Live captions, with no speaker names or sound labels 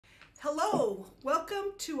Hello, welcome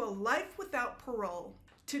to A Life Without Parole.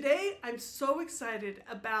 Today I'm so excited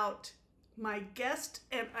about my guest,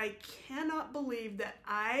 and I cannot believe that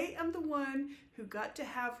I am the one who got to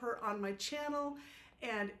have her on my channel,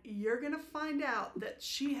 and you're gonna find out that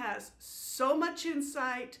she has so much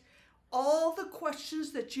insight, all the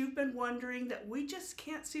questions that you've been wondering that we just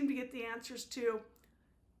can't seem to get the answers to.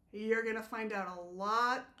 You're gonna find out a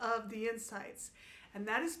lot of the insights, and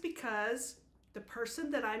that is because the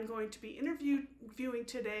person that I'm going to be interviewing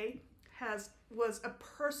today was a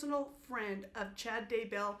personal friend of Chad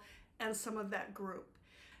Daybell and some of that group.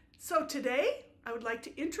 So today, I would like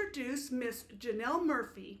to introduce Miss Janell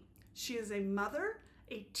Murphy. She is a mother,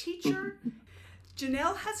 a teacher.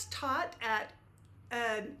 Janell has taught at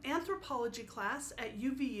an anthropology class at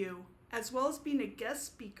UVU, as well as being a guest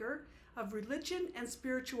speaker of religion and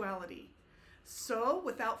spirituality. So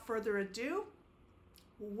without further ado,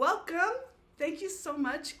 welcome. Thank you so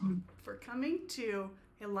much for coming to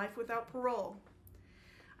A Life Without Parole.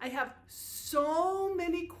 I have so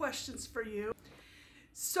many questions for you.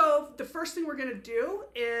 So the first thing we're going to do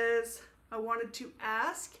is I wanted to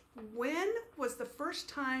ask, when was the first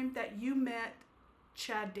time that you met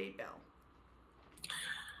Chad Daybell?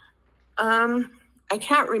 I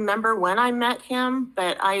can't remember when I met him,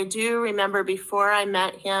 but I do remember before I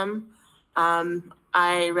met him,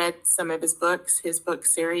 I read some of his books, his book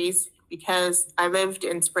series, because I lived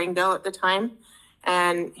in Springville at the time,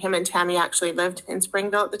 and him and Tammy actually lived in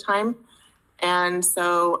Springville at the time. And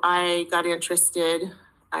so I got interested.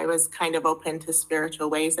 I was kind of open to spiritual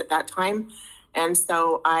ways at that time. And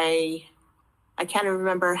so I can't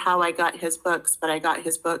remember how I got his books, but I got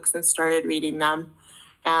his books and started reading them.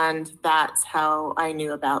 And that's how I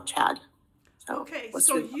knew about Chad. Okay,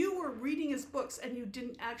 so you were reading his books and you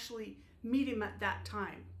didn't actually meet him at that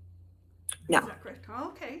time? No. Is that correct?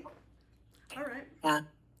 Okay. All right. Yeah.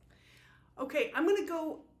 Okay, I'm going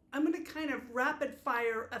to kind of rapid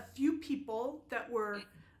fire a few people that were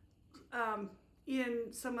in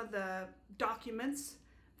some of the documents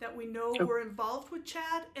that we know were involved with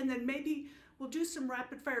Chad, and then maybe we'll do some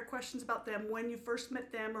rapid fire questions about them, when you first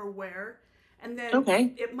met them or where, and then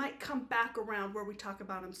it might come back around where we talk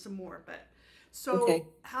about them some more. But so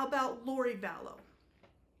how about lorivallow?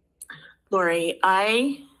 Lori,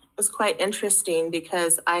 I was quite interesting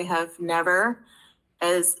because I have never,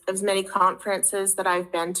 as many conferences that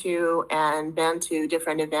I've been to and been to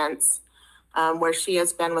different events where she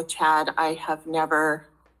has been with Chad, I have never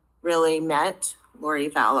really met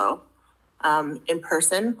lorivallow in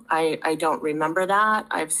person. I don't remember that.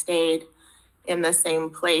 I've stayed in the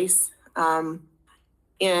same place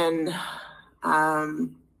in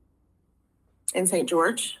St.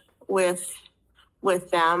 George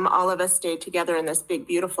with them. All of us stayed together in this big,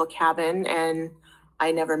 beautiful cabin, and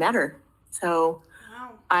I never met her. So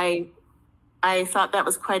wow. I thought that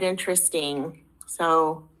was quite interesting.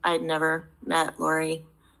 So I'd never met Lori.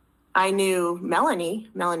 I knew Melanie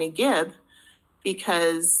Gibb,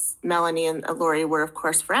 because Melanie and Lori were, of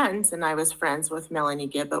course, friends, and I was friends with Melanie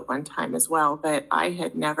Gibb at one time as well, but I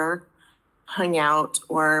had never hung out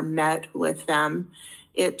or met with them.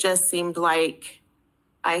 It just seemed like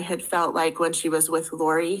I had felt like when she was with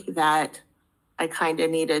Lori that I kind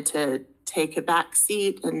of needed to take a back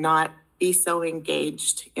seat and not be so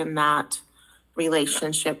engaged in that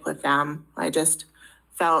relationship with them. I just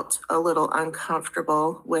felt a little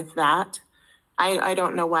uncomfortable with that. I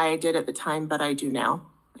don't know why I did at the time, but I do now.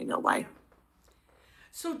 I know why.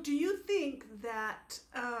 So do you think that,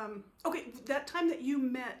 that time that you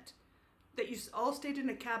met, that you all stayed in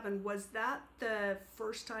a cabin, was that the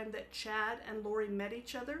first time that Chad and Lori met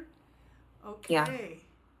each other? Okay.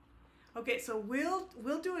 Yeah. Okay, so we'll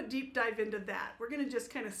do a deep dive into that. We're going to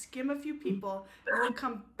just kind of skim a few people, and we'll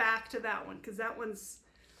come back to that one, because that one's,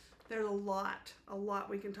 there's a lot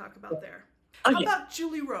we can talk about there. Okay. How about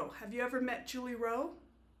Julie Rowe? Have you ever met Julie Rowe?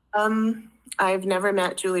 I've never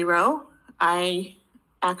met Julie Rowe. I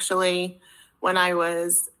actually, when I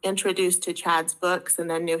was introduced to Chad's books and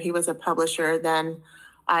then knew he was a publisher, then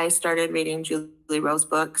I started reading Julie Rowe's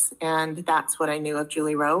books, and that's what I knew of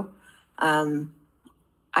Julie Rowe.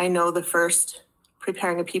 I know the first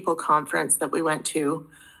Preparing a People conference that we went to,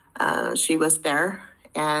 she was there,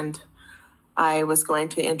 and I was going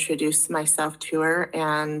to introduce myself to her,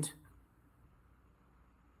 and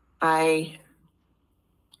I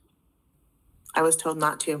was told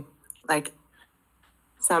not to. Like,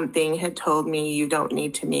 something had told me you don't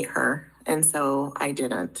need to meet her. And so I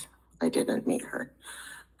didn't meet her.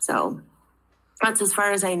 So that's as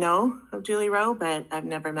far as I know of Julie Rowe, but I've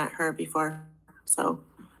never met her before. So,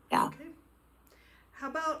 yeah. Okay. How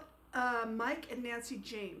about Mike and Nancy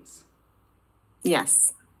James?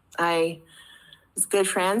 Yes. I was good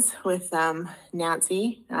friends with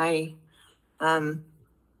Nancy. I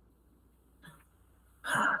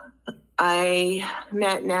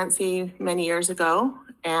met Nancy many years ago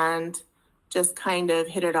and just kind of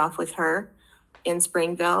hit it off with her in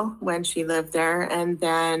Springville when she lived there. And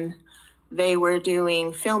then they were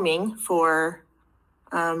doing filming for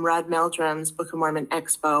Rod Meldrum's Book of Mormon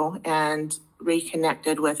Expo and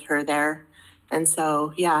reconnected with her there. And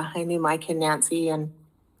so, yeah, I knew Mike and Nancy, and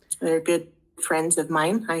they're good friends of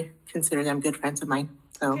mine. I consider them good friends of mine.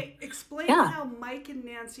 So, okay, explain yeah. how Mike and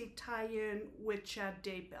Nancy tie in with Chad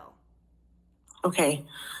Daybell. Okay.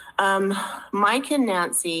 Mike and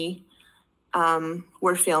Nancy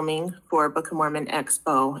were filming for Book of Mormon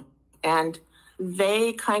Expo, and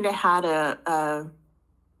they kind of had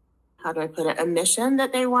how do I put it, a mission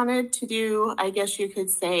that they wanted to do. I guess you could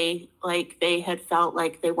say, like, they had felt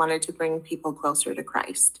like they wanted to bring people closer to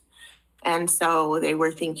Christ. And so they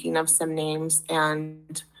were thinking of some names,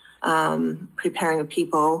 and preparing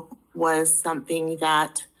people was something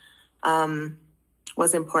that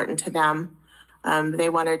was important to them. They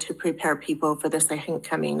wanted to prepare people for the second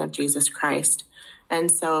coming of Jesus Christ. And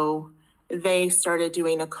so they started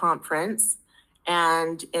doing a conference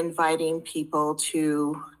and inviting people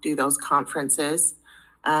to do those conferences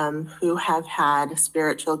who have had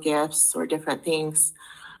spiritual gifts or different things.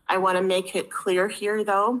 I want to make it clear here,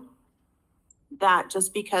 though, that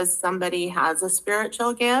just because somebody has a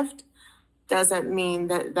spiritual gift doesn't mean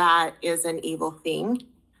that that is an evil thing,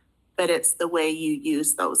 but it's the way you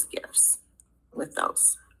use those gifts with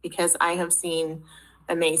those. Because I have seen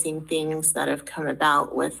amazing things that have come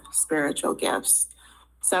about with spiritual gifts.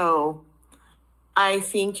 So I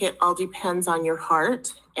think it all depends on your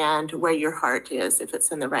heart and where your heart is, if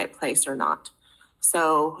it's in the right place or not.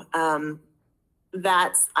 So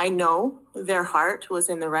I know their heart was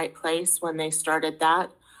in the right place when they started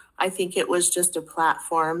that. I think it was just a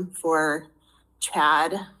platform for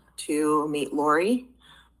Chad to meet Lori.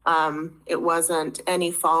 It wasn't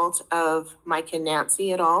any fault of Mike and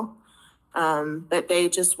Nancy at all, but they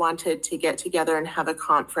just wanted to get together and have a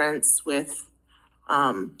conference with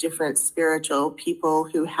different spiritual people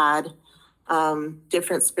who had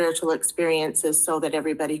different spiritual experiences so that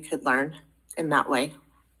everybody could learn in that way.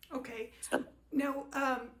 Okay. So. Now,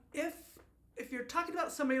 if you're talking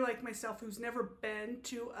about somebody like myself who's never been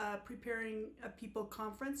to a Preparing a People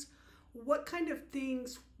conference, what kind of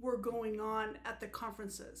things were going on at the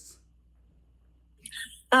conferences?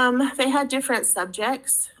 They had different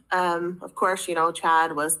subjects. Of course,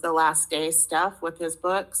 Chad was the last day stuff with his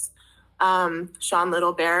books. Sean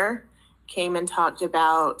Little Bear came and talked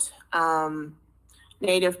about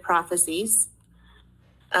native prophecies.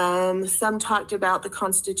 Some talked about the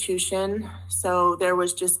Constitution. So there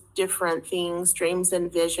was just different things, dreams and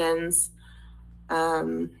visions.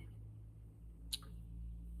 Of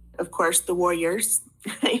course, the warriors,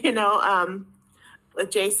 with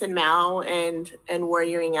Jason Mao and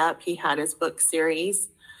Warrioring Up, he had his book series.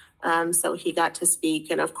 So he got to speak.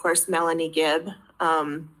 And of course, Melanie Gibb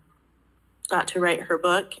got to write her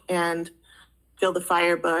book and Feel the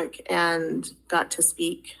Fire book and got to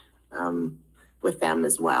speak with them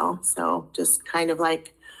as well. So just kind of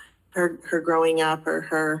like her growing up, or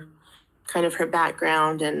her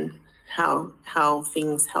background and how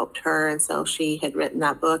things helped her. And so she had written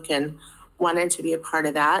that book and wanted to be a part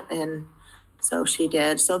of that. And so she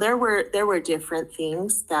did. So there were different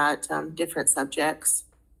things that, different subjects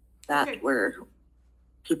that were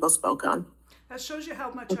people spoke on. That shows you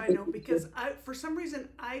how much I know, because for some reason,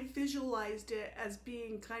 I visualized it as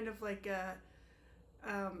being kind of like a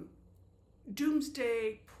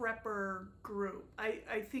doomsday prepper group.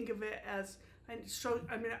 I think of it as, I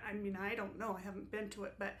don't know, I haven't been to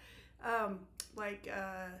it, but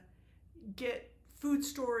get food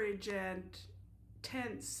storage and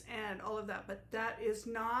tents and all of that. But that is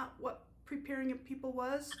not what Preparing a People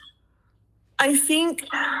was. I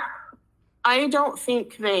don't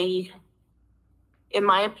think they, in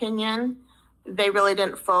my opinion, they really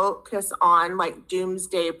didn't focus on like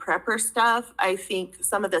doomsday prepper stuff. I think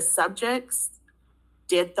some of the subjects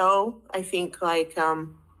did, though. I think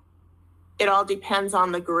it all depends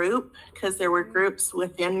on the group, because there were groups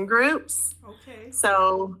within groups. Okay.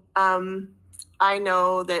 So I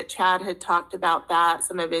know that Chad had talked about that,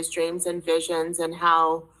 some of his dreams and visions, and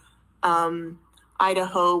how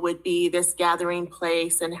Idaho would be this gathering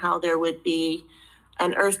place, and how there would be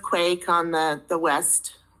an earthquake on the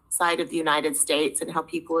west side of the United States, and how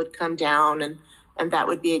people would come down, and that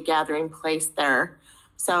would be a gathering place there.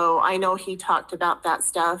 So I know he talked about that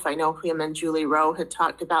stuff. I know him and Julie Rowe had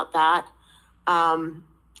talked about that.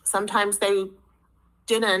 Sometimes they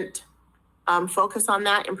didn't focus on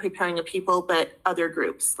that in preparing the people, but other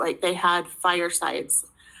groups, like they had firesides.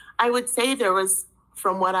 I would say there was,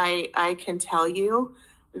 from what I can tell you,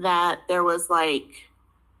 that there was like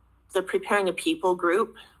the preparing a people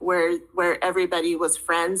group where everybody was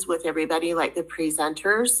friends with everybody, like the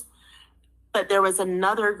presenters. But there was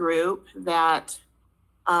another group that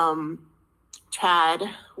Chad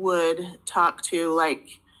would talk to,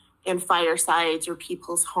 like in firesides or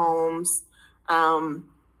people's homes. And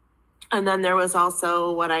then there was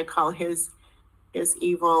also what I call his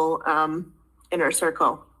evil inner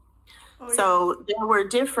circle. Oh, yeah. So there were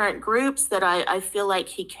different groups that I feel like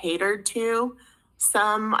he catered to.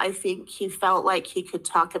 Some, I think he felt like he could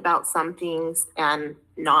talk about some things and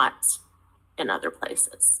not in other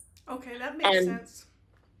places. Okay, that makes sense.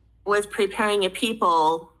 With preparing a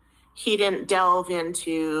people, he didn't delve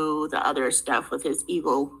into the other stuff with his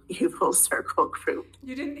evil circle group.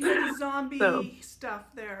 You didn't hear the zombie stuff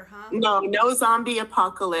there, huh? No zombie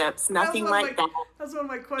apocalypse, nothing like that. That's one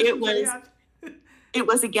of my questions. It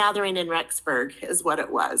was a gathering in Rexburg is what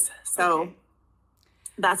it was. So okay.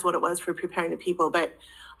 That's what it was for preparing the people. But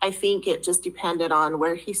I think it just depended on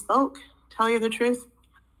where he spoke, tell you the truth.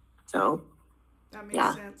 So that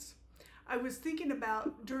makes sense. I was thinking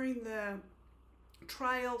about during the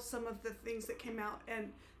trial, some of the things that came out,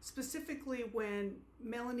 and specifically when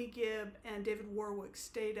Melanie Gibb and David Warwick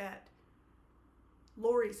stayed at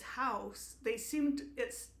Lori's house, they seemed,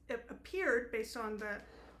 it appeared based on the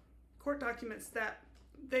court documents that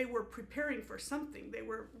they were preparing for something. They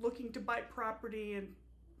were looking to buy property and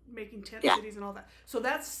making tent cities and all that. So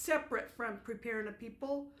that's separate from preparing a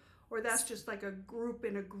people, or that's just like a group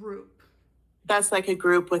in a group? That's like a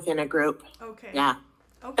group within a group. Okay. Yeah.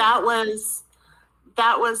 Okay. That was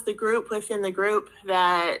the group within the group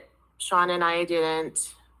that Sean and I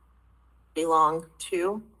didn't belong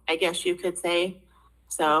to, I guess you could say.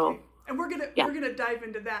 So okay. And we're gonna dive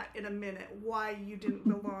into that in a minute, why you didn't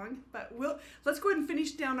belong. But let's go ahead and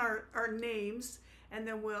finish down our names, and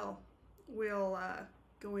then we'll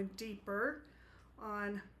go in deeper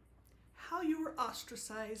on how you were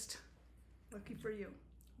ostracized. Lucky for you.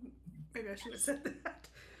 Maybe I shouldn't have said that.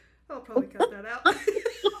 I'll probably cut that out.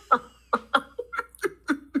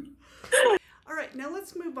 All right, now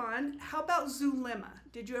let's move on. How about Zulema?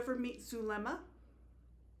 Did you ever meet Zulema?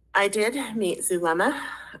 I did meet Zulema.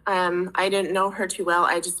 I didn't know her too well.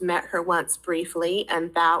 I just met her once briefly,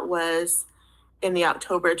 and that was in the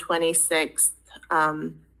October 26th,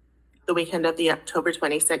 the weekend of the October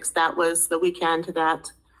 26th. That was the weekend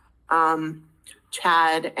that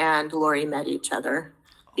Chad and Lori met each other,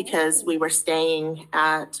 because we were staying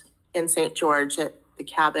in St. George at the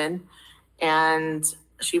cabin, and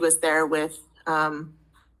she was there with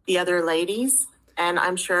the other ladies. And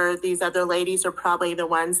I'm sure these other ladies are probably the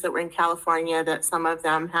ones that were in California that some of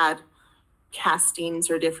them had castings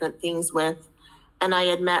or different things with. And I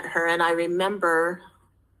had met her, and I remember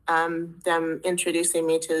them introducing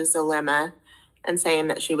me to Zulema and saying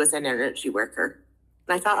that she was an energy worker.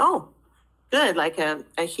 And I thought, oh, good, like a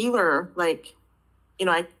healer, like, you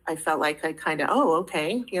know, I felt like I kind of, oh,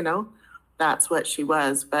 okay, you know, that's what she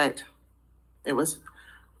was, but it was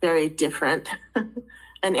very different.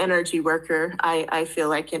 An energy worker, I feel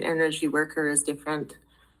like an energy worker is different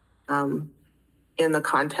in the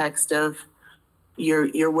context of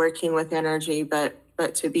you're working with energy, but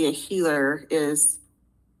to be a healer is,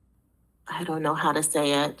 I don't know how to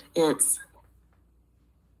say it, it's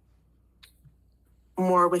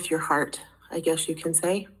more with your heart, I guess you can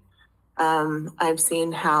say. I've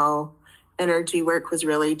seen how energy work was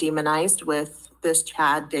really demonized with this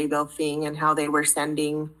Chad Daybell thing, and how they were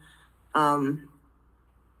sending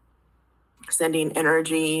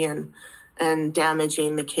energy and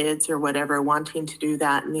damaging the kids or whatever, wanting to do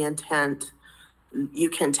that. And the intent, you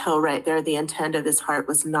can tell right there, the intent of his heart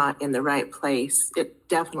was not in the right place. It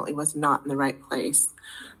definitely was not in the right place.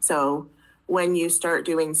 So when you start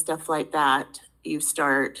doing stuff like that, you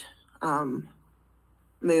start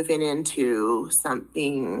moving into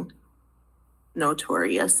something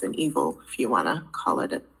notorious and evil, if you want to call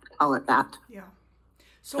it that. Yeah.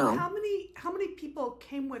 So how many people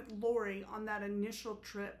came with Lori on that initial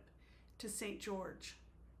trip to St. George?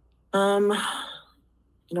 You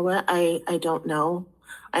know what? I don't know.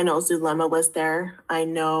 I know Zulema was there. I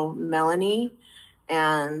know Melanie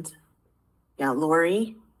and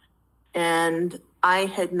Lori. And I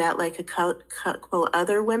had met like a couple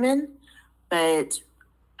other women, but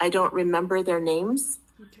I don't remember their names.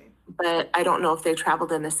 Okay. But I don't know if they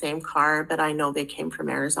traveled in the same car, but I know they came from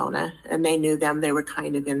Arizona, and they knew them. They were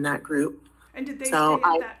kind of in that group. And did they stay at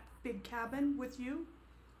that big cabin with you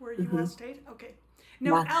where you all stayed? Okay.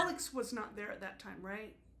 Now, Alex was not there at that time,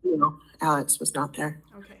 right? No, Alex was not there.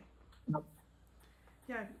 Okay. No.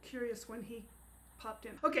 Yeah, I'm curious when he popped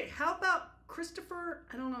in. Okay, how about Christopher,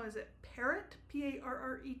 I don't know, is it Parrott? Parrett?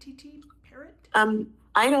 Parrott?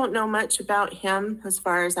 I don't know much about him as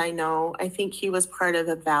far as I know. I think he was part of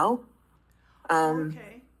a vow.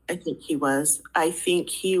 Okay. I think he was. I think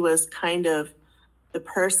he was kind of the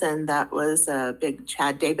person that was a big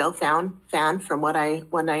Chad Daybell fan from what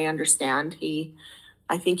I understand.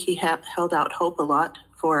 I think he held out hope a lot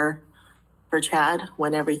for Chad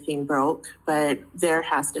when everything broke, but there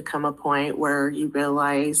has to come a point where you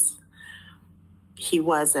realize he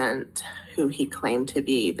wasn't who he claimed to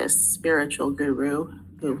be, this spiritual guru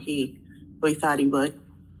who we thought he would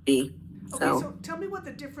be. Okay, so tell me what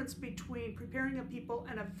the difference between preparing a people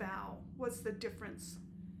and a vow. What's the difference?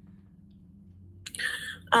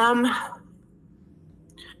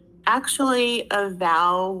 Actually, a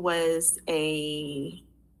vow was a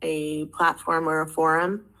platform or a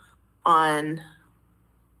forum on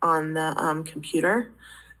the computer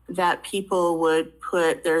that people would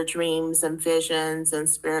put their dreams and visions and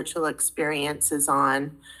spiritual experiences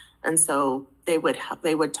on, and so they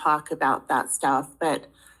would talk about that stuff. But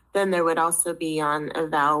then there would also be on a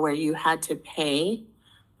vow where you had to pay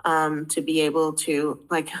to be able to,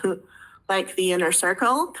 like the inner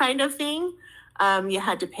circle kind of thing. You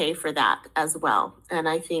had to pay for that as well. And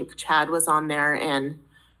I think Chad was on there and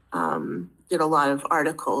did a lot of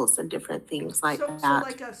articles and different things like that. So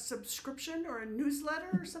like a subscription or a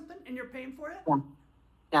newsletter or something, and you're paying for it?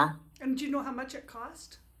 Yeah. And do you know how much it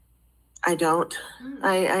cost? I don't.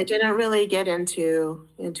 I didn't really get into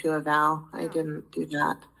a vow. I didn't do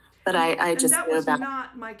that. But I just knew about. And that was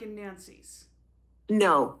not Mike and Nancy's?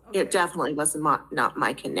 No, it definitely was not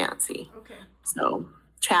Mike and Nancy. Okay. So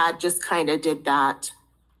Chad just kind of did that,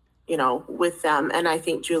 with them. And I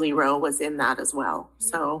think Julie Rowe was in that as well.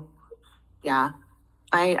 So, yeah.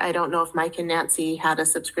 I don't know if Mike and Nancy had a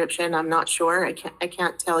subscription. I'm not sure. I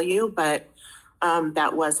can't tell you, but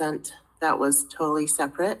that was totally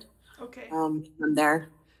separate. Okay. From there.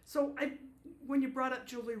 So when you brought up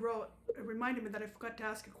Julie Rowe, it reminded me that I forgot to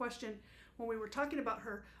ask a question when we were talking about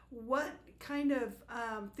her. What kind of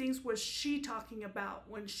things was she talking about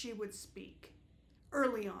when she would speak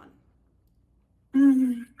early on?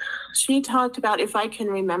 She talked about, if I can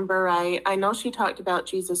remember, I know she talked about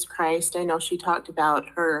Jesus Christ. I know she talked about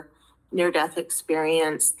her near-death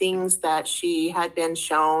experience, things that she had been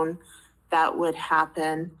shown that would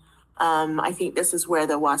happen. I think this is where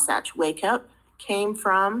the Wasatch Wake Up came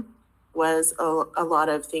from, was a lot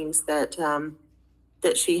of things that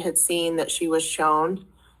she had seen, that she was shown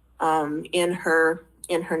in her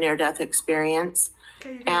near-death experience.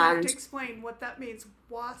 Okay, you're gonna have to explain what that means.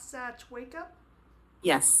 Wasatch Wake Up?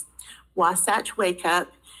 Yes, Wasatch Wake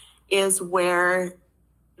Up is where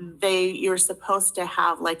you're supposed to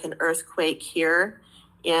have like an earthquake here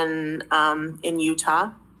in Utah.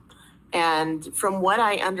 And from what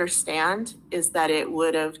I understand is that it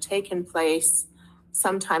would have taken place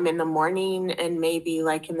sometime in the morning and maybe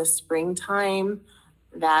like in the springtime,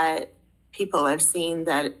 that people have seen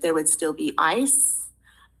that there would still be ice.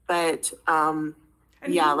 But who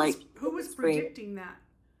was predicting that?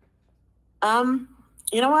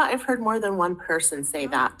 You know what? I've heard more than one person say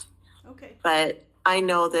that. Okay. But I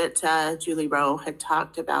know that Julie Rowe had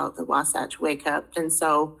talked about the Wasatch Wake Up, and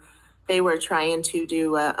so they were trying to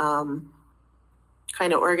do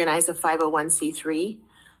kind of organize a 501c3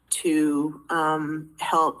 to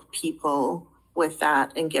help people with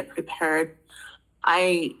that and get prepared.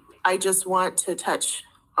 I just want to touch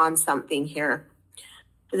on something here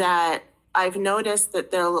that I've noticed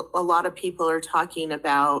that there are a lot of people are talking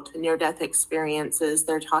about near-death experiences.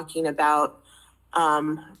 They're talking about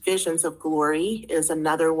visions of glory is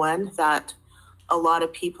another one that a lot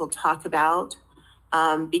of people talk about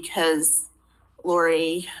because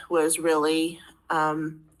Lori was really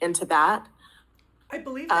into that. I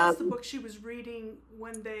believe that's the book she was reading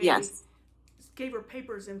when they gave her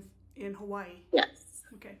papers in Hawaii. Yes.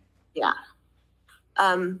 Okay. Yeah.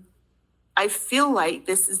 I feel like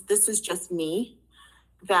this is just me,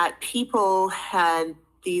 that people had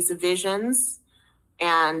these visions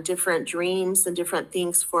and different dreams and different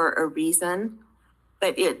things for a reason,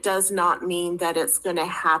 but it does not mean that it's going to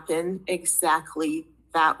happen exactly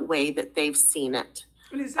that way that they've seen it.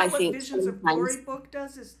 And is that what Visions of Glory book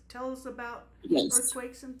does, is tell us about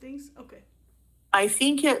earthquakes and things? Okay. I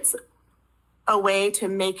think it's a way to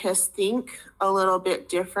make us think a little bit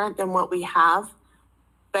different than what we have.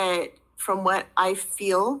 But from what I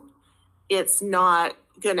feel, it's not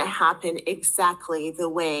going to happen exactly the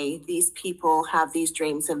way these people have these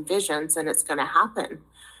dreams and visions, and it's going to happen.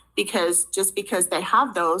 Because just because they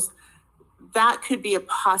have those, that could be a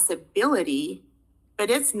possibility, but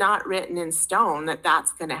it's not written in stone that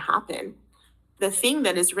that's going to happen. The thing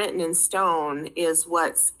that is written in stone is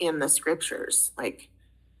what's in the scriptures, like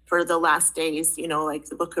for the last days, you know, like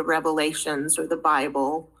the book of Revelations or the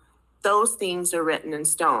Bible. Those things are written in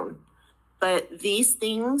stone. But these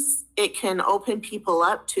things, it can open people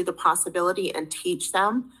up to the possibility and teach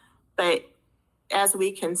them. But as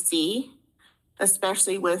we can see,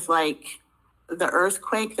 especially with like the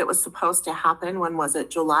earthquake that was supposed to happen, when was it,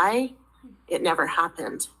 July? It never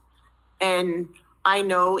happened. And I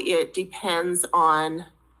know it depends on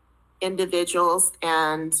individuals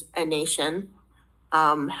and a nation,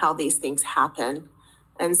 how these things happen.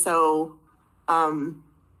 And so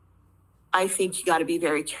I think you got to be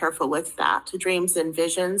very careful with that. Dreams and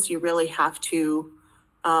visions, you really have to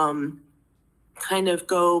kind of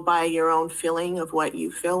go by your own feeling of what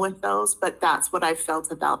you feel with those. But that's what I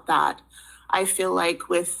felt about that. I feel like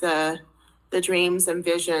with the dreams and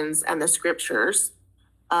visions and the scriptures,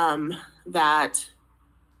 that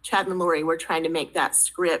Chad and Lori were trying to make that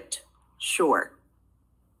script sure.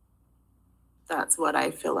 That's what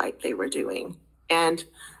I feel like they were doing. And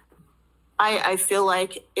I feel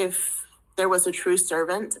like if there was a true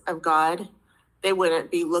servant of God, they wouldn't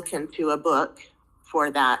be looking to a book for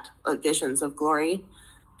that, visions of glory.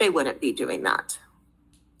 They wouldn't be doing that.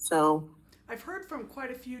 So I've heard from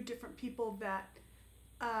quite a few different people that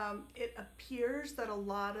it appears that a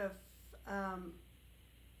lot of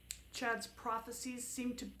Chad's prophecies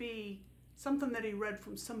seem to be something that he read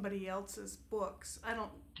from somebody else's books. I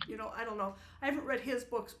don't know. I haven't read his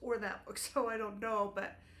books or that book, so I don't know,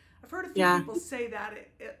 but I've heard a few people say that.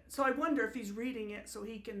 So I wonder if he's reading it so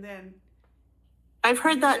he can then... I've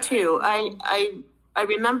heard that too. I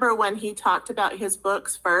remember when he talked about his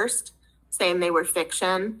books first, saying they were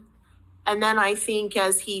fiction. And then I think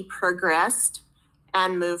as he progressed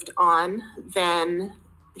and moved on, then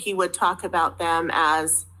he would talk about them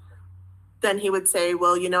as, then he would say,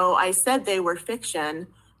 well, you know, I said they were fiction,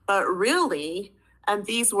 but really, and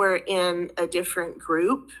these were in a different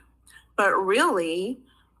group, but really,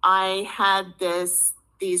 I had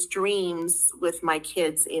these dreams with my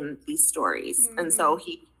kids in these stories. Mm-hmm. And so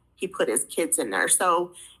he put his kids in there.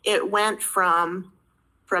 So it went from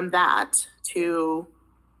that to,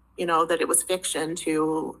 you know, that it was fiction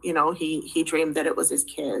to, you know, he dreamed that it was his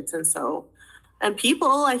kids. And so, and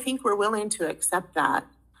people, I think, were willing to accept that.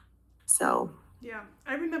 So. Yeah,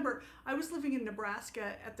 I remember I was living in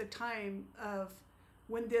Nebraska at the time of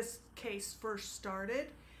when this case first started.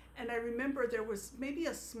 And I remember there was maybe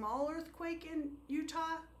a small earthquake in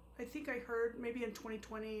Utah. I think I heard maybe in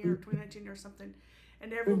 2020 or 2019 or something.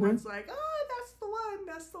 And everyone's like, oh, that's the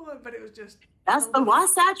one. But it was just... That's the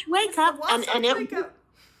Wasatch Wake Up. And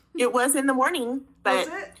it was in the morning. But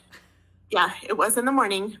was it? Yeah, it was in the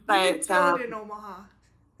morning. But you didn't feel it in Omaha.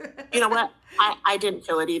 You know what? I didn't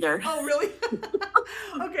feel it either. Oh, really?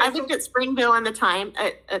 Okay. I lived at Springville at the time,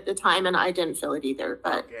 and I didn't feel it either.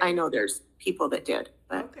 But okay. I know there's people that did.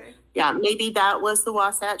 But okay. Yeah, maybe that was the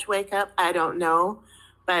Wasatch Wake Up. I don't know.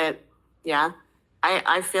 But yeah,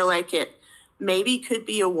 I feel like it maybe could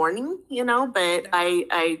be a warning, you know, but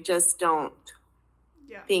I just don't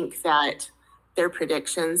think that their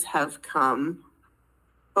predictions have come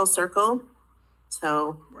full circle.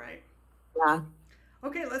 So, right. Yeah.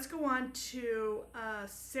 Okay, let's go on to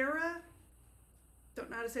Sarah. Don't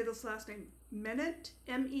know how to say this last name. Menet,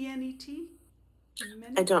 M-E-N-E-T.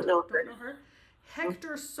 I don't know her. Don't know her.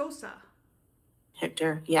 Hector Sosa.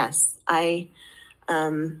 Hector, yes. I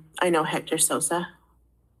know Hector Sosa.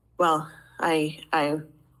 Well, I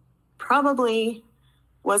probably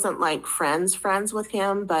wasn't like friends with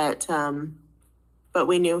him, but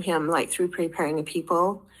we knew him like through Preparing the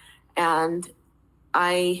People. And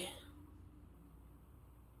I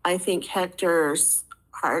think Hector's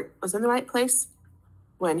heart was in the right place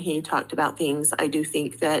when he talked about things. I do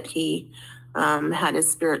think that he had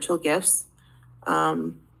his spiritual gifts.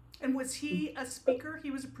 And was he a speaker? He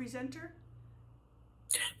was a presenter?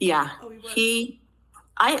 Yeah. Oh, he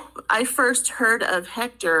was. I first heard of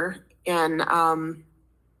Hector in the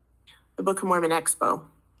Book of Mormon Expo,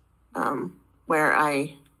 where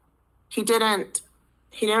he didn't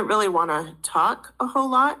really want to talk a whole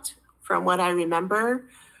lot from what I remember,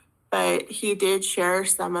 but he did share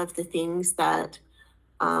some of the things that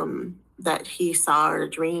he saw or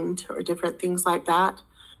dreamed or different things like that.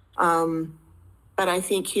 But I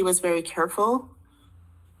think he was very careful.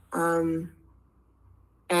 And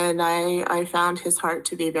I found his heart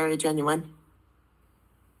to be very genuine.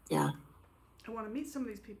 Yeah. I want to meet some of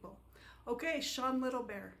these people. Okay, Sean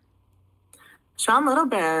Littlebear. Sean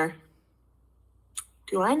Littlebear.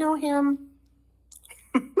 Do I know him?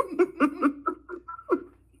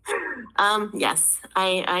 Yes,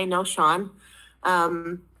 I know Sean.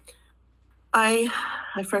 I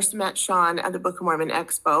first met Sean at the Book of Mormon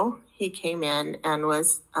Expo. He came in and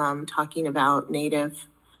was talking about native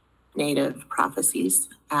prophecies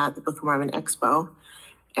at the Book of Mormon Expo.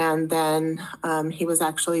 And then he was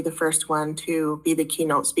actually the first one to be the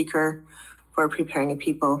keynote speaker for Preparing a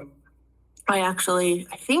People. I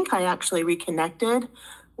think I actually reconnected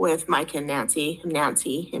with Mike and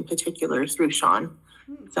Nancy in particular through Sean.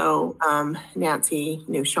 So Nancy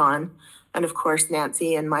knew Sean. And of course,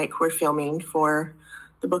 Nancy and Mike were filming for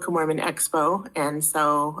the Book of Mormon Expo. And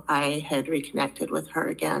so I had reconnected with her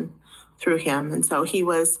again through him. And so he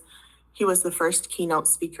was the first keynote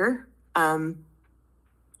speaker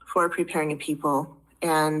for Preparing a People.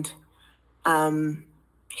 And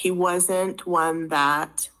he wasn't one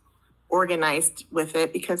that organized with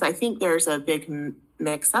it, because I think there's a big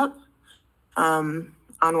mix-up on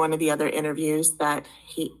one of the other interviews that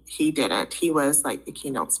he didn't. He was like the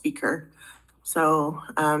keynote speaker. So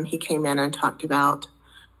he came in and talked about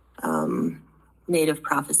native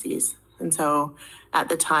prophecies. And so at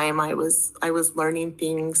the time I was learning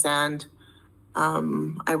things, and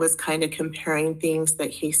I was kind of comparing things that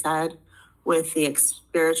he said with the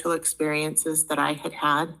spiritual experiences that I had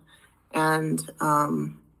had, and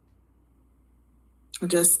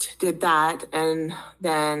just did that. And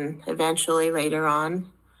then eventually later on,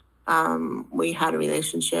 we had a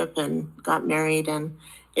relationship and got married, and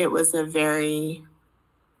it was a very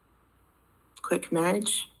quick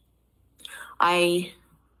marriage.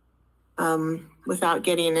 Without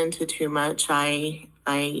getting into too much, him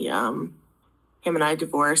and I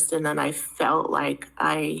divorced, and then I felt like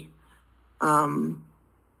I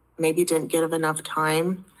maybe didn't give enough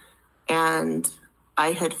time, and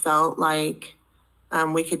I had felt like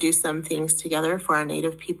we could do some things together for our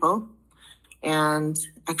Native people. And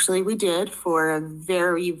actually we did for a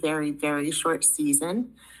very, very, very short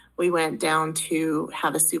season. We went down to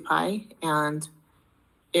Havasupai, and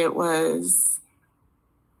it was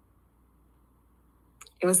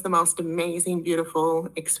the most amazing, beautiful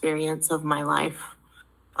experience of my life,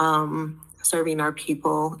 serving our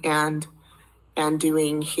people and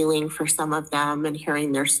doing healing for some of them and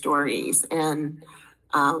hearing their stories. And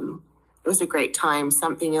it was a great time,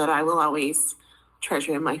 something that I will always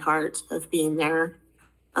treasure in my heart, of being there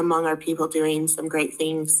among our people doing some great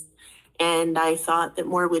things. And I thought that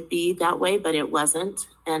more would be that way, but it wasn't.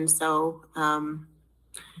 And so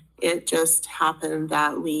it just happened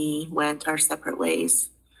that we went our separate ways.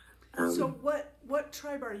 So what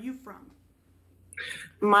tribe are you from?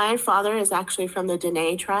 My father is actually from the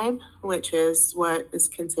Dene tribe, which is what is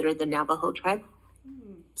considered the Navajo tribe.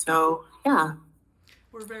 So, yeah.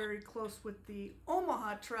 We're very close with the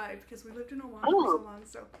Omaha tribe, because we lived in Omaha for so long,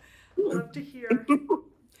 so love to hear.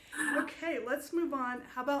 Okay, let's move on.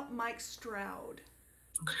 How about Mike Stroud?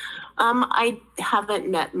 I haven't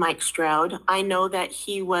met Mike Stroud. I know that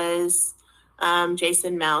he was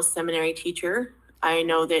Jason Mao's seminary teacher. I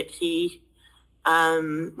know that he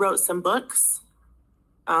wrote some books,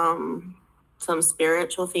 some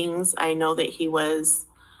spiritual things. I know that he was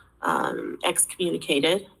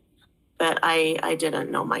excommunicated, but I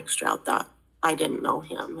didn't know Mike Stroud. I didn't know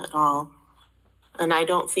him at all. And I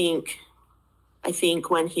think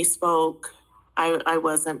when he spoke, I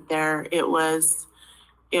wasn't there. It was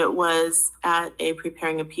at a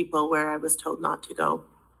Preparing a People where I was told not to go,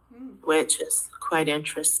 which is quite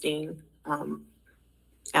interesting.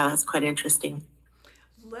 Yeah, that's quite interesting.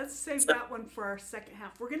 Let's save that one for our second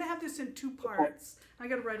half. We're going to have this in two parts. I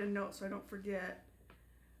got to write a note so I don't forget.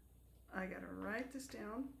 I got to write this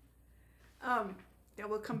down. Yeah,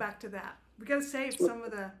 we'll come back to that. We got to save some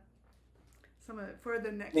of it for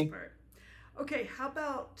the next part. Okay, how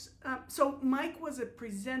about, so Mike was a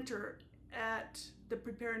presenter at the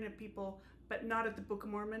Preparing a People, but not at the Book of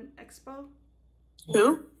Mormon Expo?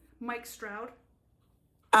 Who? Mike Stroud.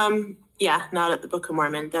 Yeah, not at the Book of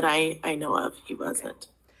Mormon that I know of. He wasn't.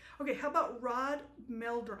 Okay, how about Rod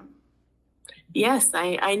Meldrum? Yes,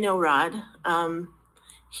 I know Rod.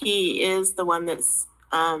 He is the one that's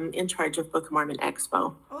in charge of Book of Mormon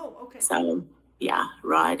Expo. Oh, okay. So, yeah,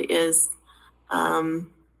 Rod is,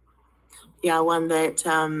 one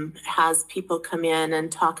that has people come in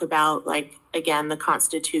and talk about, like, again, the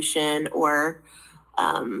Constitution, or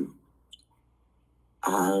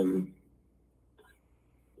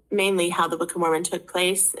mainly how the Book of Mormon took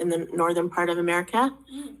place in the northern part of America.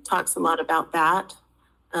 Talks a lot about that,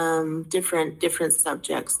 different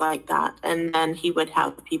subjects like that. And then he would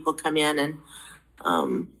have people come in and,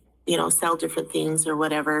 sell different things or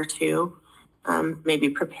whatever too, maybe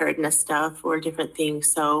preparedness stuff or different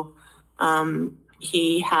things. So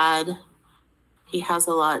he has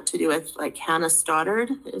a lot to do with, like, Hannah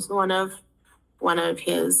Stoddard is one of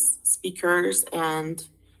his speakers, and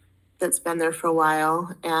that's been there for a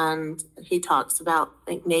while, and he talks about,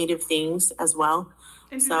 like, Native things as well.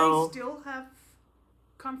 And do they still have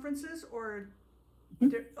conferences, or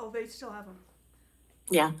they still have them?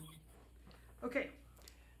 Yeah. Okay.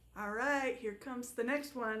 All right, here comes the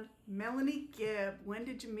next one. Melanie Gibb. When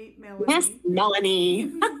did you meet Melanie? Yes,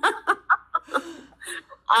 Melanie.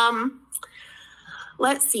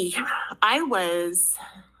 Let's see. I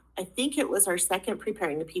think it was our second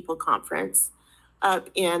Preparing the People conference up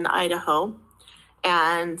in Idaho.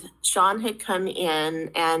 And Sean had come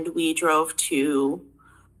in, and we drove to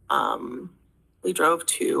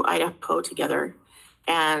Idaho together.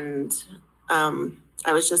 And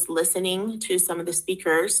I was just listening to some of the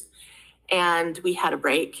speakers, and we had a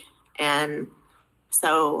break. And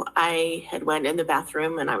so I had went in the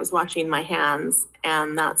bathroom, and I was washing my hands,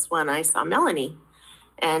 and that's when I saw Melanie.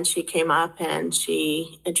 And she came up and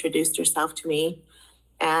she introduced herself to me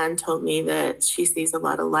and told me that she sees a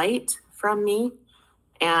lot of light from me.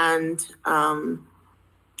 And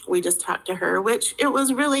we just talked to her, which it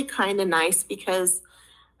was really kind of nice, because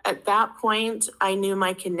at that point I knew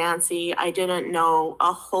Mike and Nancy. I didn't know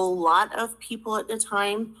a whole lot of people at the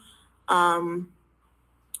time.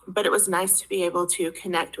 But it was nice to be able to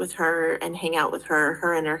connect with her and hang out with her.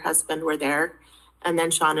 Her and her husband were there. And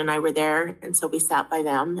then Sean and I were there. And so we sat by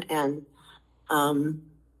them and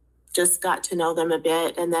just got to know them a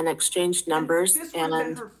bit, and then exchanged numbers. And this would have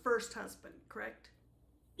been her first husband, correct?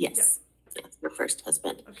 Yes. Yeah. Yes, her first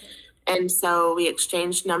husband. Okay. And so we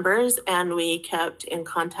exchanged numbers, and we kept in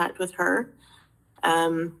contact with her.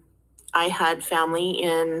 I had family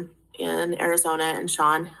in Arizona, and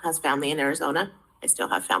Sean has family in Arizona. I still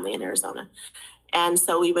have family in Arizona. And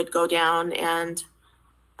so we would go down, and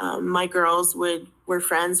my girls were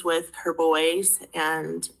friends with her boys,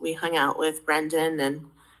 and we hung out with Brendan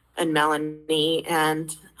and Melanie.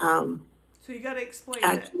 And so you got to explain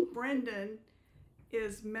that Brendan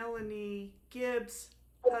is Melanie Gibb's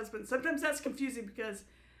husband. Sometimes that's confusing because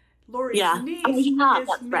Lori's niece is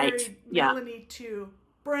married Melanie to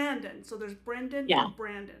Brandon. So there's Brendan and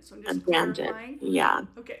Brandon. So I'm just clarifying. Yeah.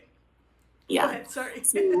 Okay. Yeah. Go ahead, sorry.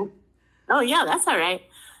 Oh yeah, that's all right.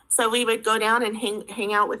 So we would go down and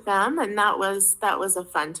hang out with them, and that was a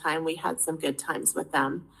fun time. We had some good times with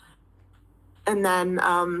them. And then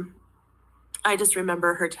I just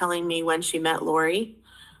remember her telling me when she met Lori,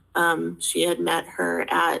 she had met her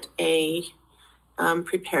at a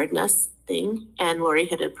preparedness thing, and Lori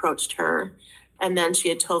had approached her. And then she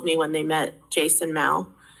had told me when they met Jason Mao,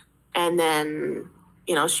 and then,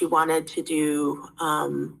 she wanted to do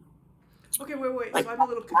okay, wait. So I'm a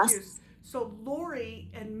little confused. So Lori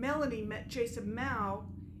and Melanie met Jason Mao,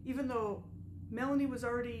 even though Melanie was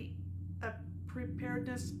already a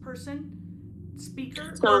preparedness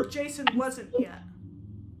speaker, or Jason wasn't yet?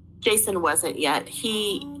 Jason wasn't yet.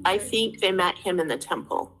 I think they met him in the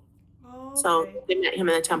temple. Okay. So they met him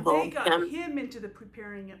in the temple. They got him into the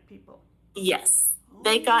Preparing of People. Yes.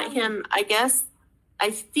 They got him, I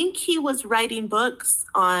think he was writing books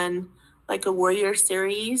on, like, a warrior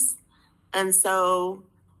series. And so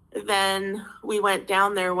then we went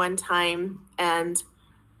down there one time, and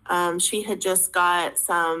she had just got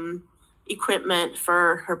some equipment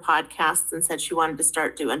for her podcasts and said she wanted to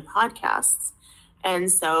start doing podcasts. And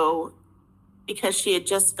so because she had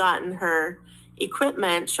just gotten her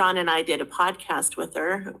equipment, Sean and I did a podcast with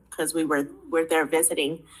her because we were there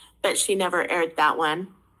visiting, but she never aired that one,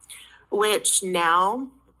 which now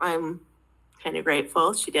I'm kind of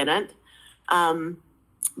grateful she didn't.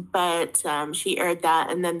 But she aired that,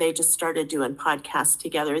 and then they just started doing podcasts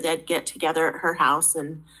together. They'd get together at her house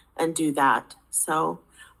and do that. So,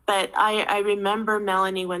 but I remember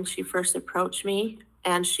Melanie when she first approached me,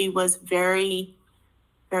 and she was very,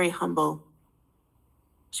 very humble.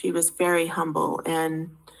 She was very humble.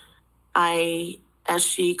 And as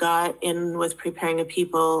she got in with Preparing a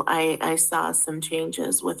People, I saw some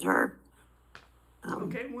changes with her.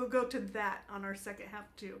 Okay, we'll go to that on our second half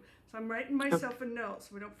too. So I'm writing myself a note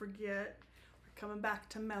so we don't forget. We're coming back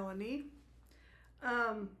to Melanie.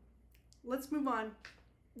 Let's move on.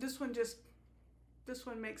 This one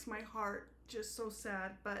makes my heart just so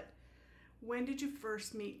sad. But when did you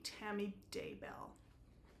first meet Tammy Daybell?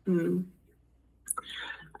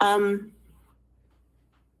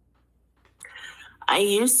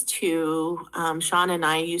 Sean and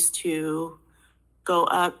I used to go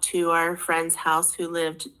up to our friend's house who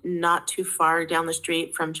lived not too far down the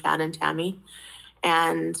street from Chad and Tammy.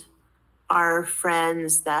 And our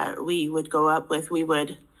friends that we would go up with, we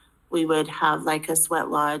would we would have like a sweat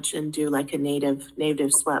lodge and do like a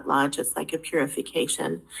native sweat lodge. It's like a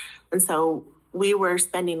purification. And so we were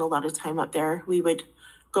spending a lot of time up there. We would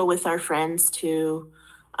go with our friends to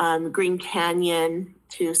Green Canyon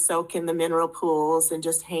to soak in the mineral pools and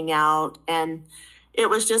just hang out. And it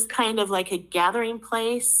was just kind of like a gathering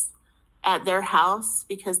place at their house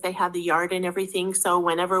because they had the yard and everything. So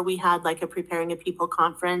whenever we had like a Preparing a People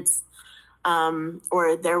conference,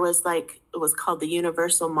 or there was like, it was called the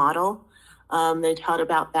Universal Model. They taught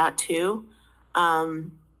about that too.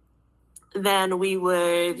 Then we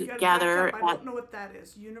would gather. I don't know what that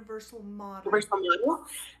is. Universal Model. Universal Model.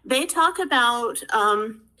 They talk about,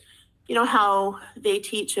 how they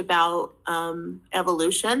teach about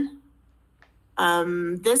evolution.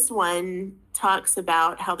 This one talks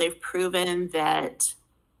about how they've proven that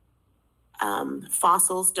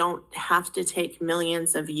fossils don't have to take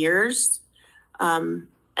millions of years. And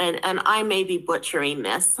I may be butchering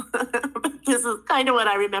this, but this is kind of what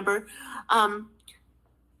I remember,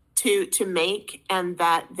 to make, and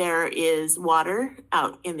that there is water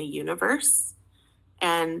out in the universe.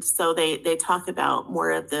 And so they talk about more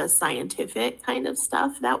of the scientific kind of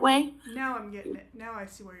stuff that way. Now I'm getting it. Now I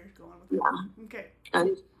see where you're going with it. Yeah. Okay.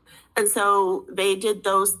 And so they did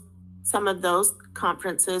some of those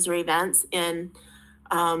conferences or events in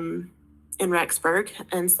Rexburg.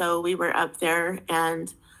 And so we were up there,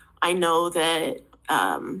 and I know that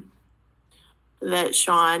that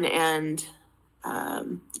Sean and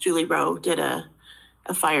Julie Rowe did a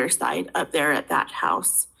fireside up there at that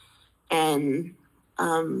house. And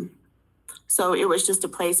so it was just a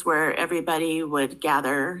place where everybody would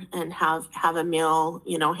gather and have a meal,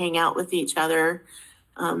 hang out with each other,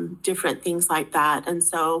 different things like that. And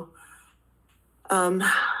so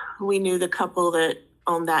we knew the couple that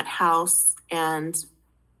owned that house, and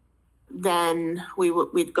then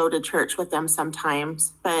we'd go to church with them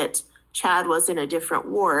sometimes. But Chad was in a different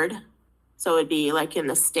ward, so it'd be like in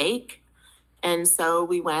the stake. And so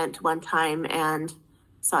we went one time and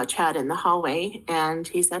saw Chad in the hallway, and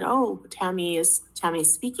he said, "Oh, Tammy's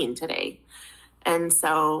speaking today." And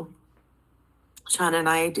so Sean and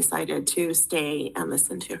I decided to stay and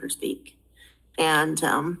listen to her speak. And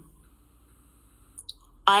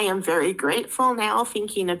I am very grateful now,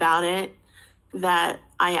 thinking about it, that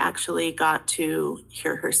I actually got to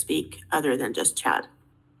hear her speak other than just Chad.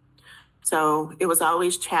 So it was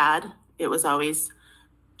always Chad. It was always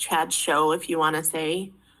Chad's show, if you want to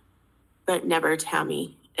say, but never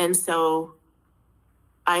Tammy. And so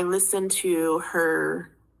I listened to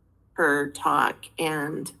her talk,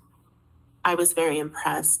 and I was very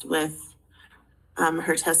impressed with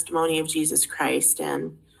her testimony of Jesus Christ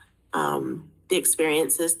and the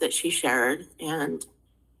experiences that she shared and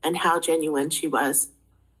how genuine she was.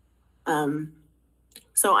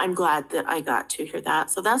 So I'm glad that I got to hear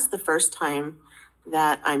that. So that's the first time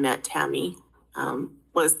that I met Tammy,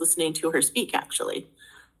 was listening to her speak, actually.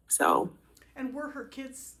 So. And were her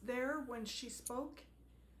kids there when she spoke?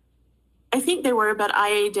 I think they were, but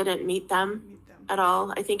I didn't meet them at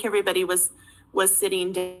all. I think everybody was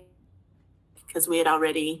sitting down because we had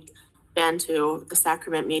already been to the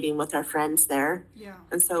sacrament meeting with our friends there. Yeah.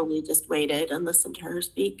 And so we just waited and listened to her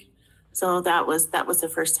speak. So that was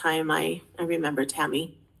the first time I remember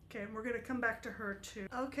Tammy. Okay, and we're going to come back to her too.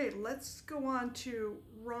 Okay, let's go on to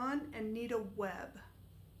Ron and Nita Webb.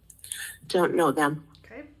 Don't know them.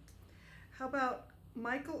 Okay. How about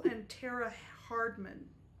Michael and Tara Hardman?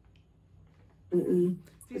 I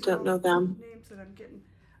don't know them. Names that I'm getting.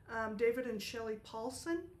 David and Shelley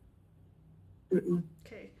Paulson.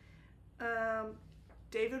 Okay.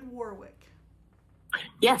 David Warwick.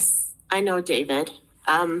 Yes, I know David.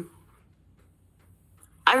 I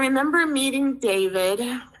remember meeting David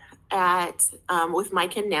with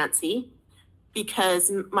Mike and Nancy,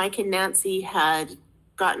 because Mike and Nancy had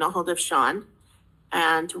gotten a hold of Sean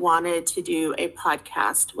and wanted to do a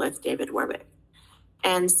podcast with David Warwick.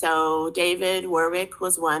 And so David Warwick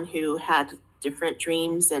was one who had different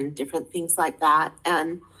dreams and different things like that.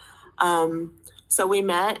 And so we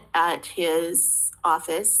met at his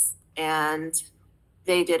office, and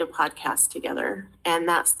they did a podcast together. And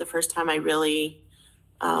that's the first time I really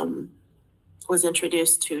was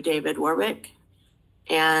introduced to David Warwick,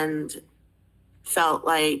 and felt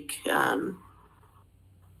like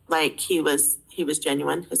he was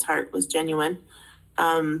genuine. His heart was genuine.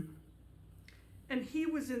 And he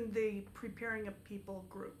was in the Preparing a People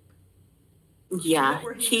group. Yeah,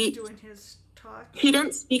 where he was doing his talk. He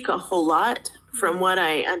didn't speak a whole lot, from what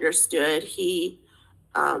I understood. He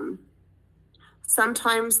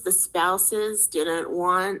sometimes the spouses didn't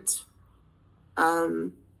want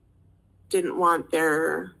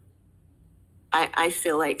their I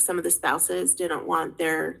feel like some of the spouses didn't want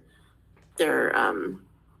their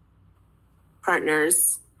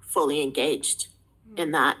partners fully engaged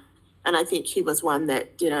in that. And I think he was one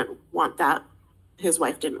that didn't want that. His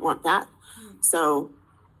wife didn't want that. So,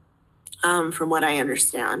 from what I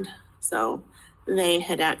understand, so they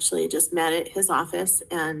had actually just met at his office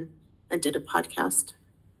and did a podcast.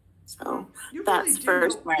 So you that's really do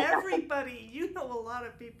first know everybody. You know a lot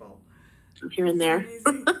of people. Here and there.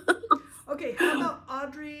 Okay, how about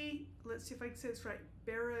Audrey? Let's see if I can say this right.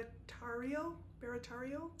 Baratario?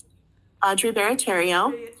 Audrey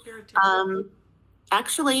Baratario.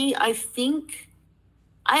 Actually, I think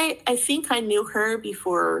I knew her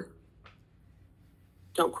before.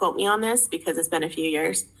 Don't quote me on this because it's been a few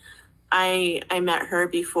years. I met her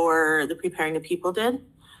before the Preparing of People did.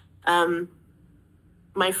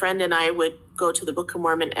 My friend and I would go to the Book of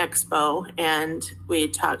Mormon Expo and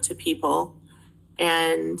we'd talk to people,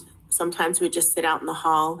 and sometimes we'd just sit out in the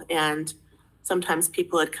hall, and sometimes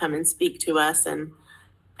people would come and speak to us. And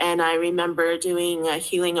I remember doing a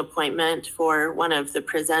healing appointment for one of the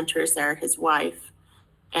presenters there, his wife,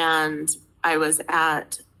 and I was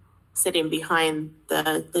sitting behind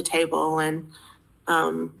the table and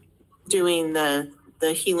doing the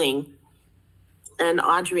healing. And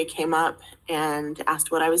Audrey came up and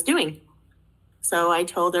asked what I was doing. So I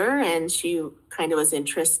told her, and she kind of was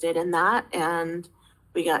interested in that. And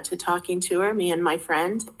we got to talking to her, me and my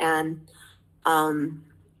friend, and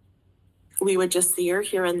we would just see her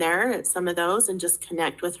here and there at some of those and just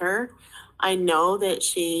connect with her. I know that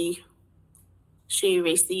she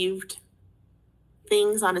received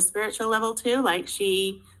things on a spiritual level too. Like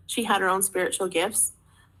she had her own spiritual gifts.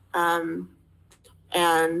 And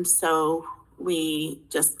so we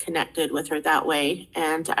just connected with her that way.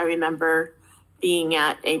 And I remember being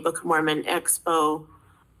at a Book of Mormon Expo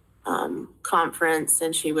conference,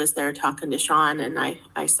 and she was there talking to Sean, and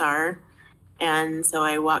I saw her. And so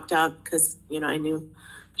I walked up because, I knew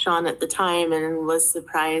Sean at the time, and she was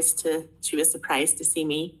surprised to see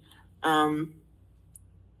me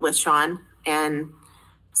with Sean. And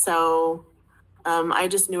so I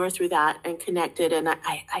just knew her through that and connected. And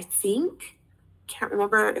I think, can't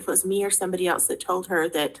remember if it was me or somebody else that told her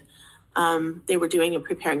that they were doing a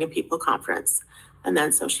Preparing a People conference. And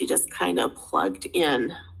then so she just kind of plugged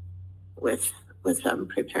in with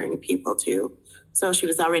Preparing a People too. So she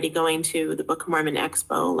was already going to the Book of Mormon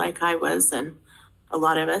Expo like I was, and a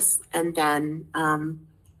lot of us. And then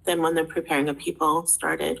when the Preparing a People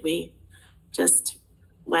started, we just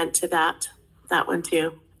went to that one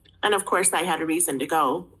too. And of course I had a reason to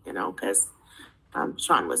go, because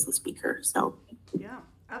Sean was the speaker. So yeah,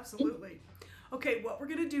 absolutely. Okay, what we're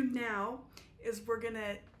going to do now is we're going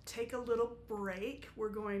to take a little break. We're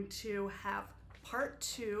going to have part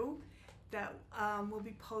 2 that will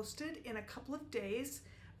be posted in a couple of days.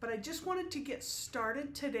 But I just wanted to get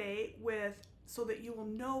started today so that you will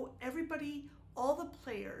know everybody, all the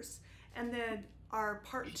players. And then our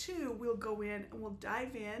part 2, we'll go in and we'll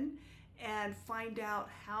dive in and find out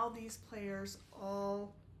how these players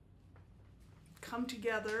all come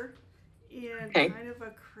together in kind of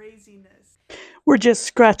a craziness. We're just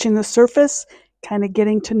scratching the surface, kind of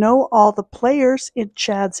getting to know all the players in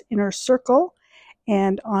Chad's inner circle.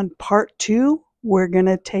 And on part 2, we're going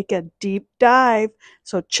to take a deep dive.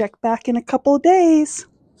 So check back in a couple of days.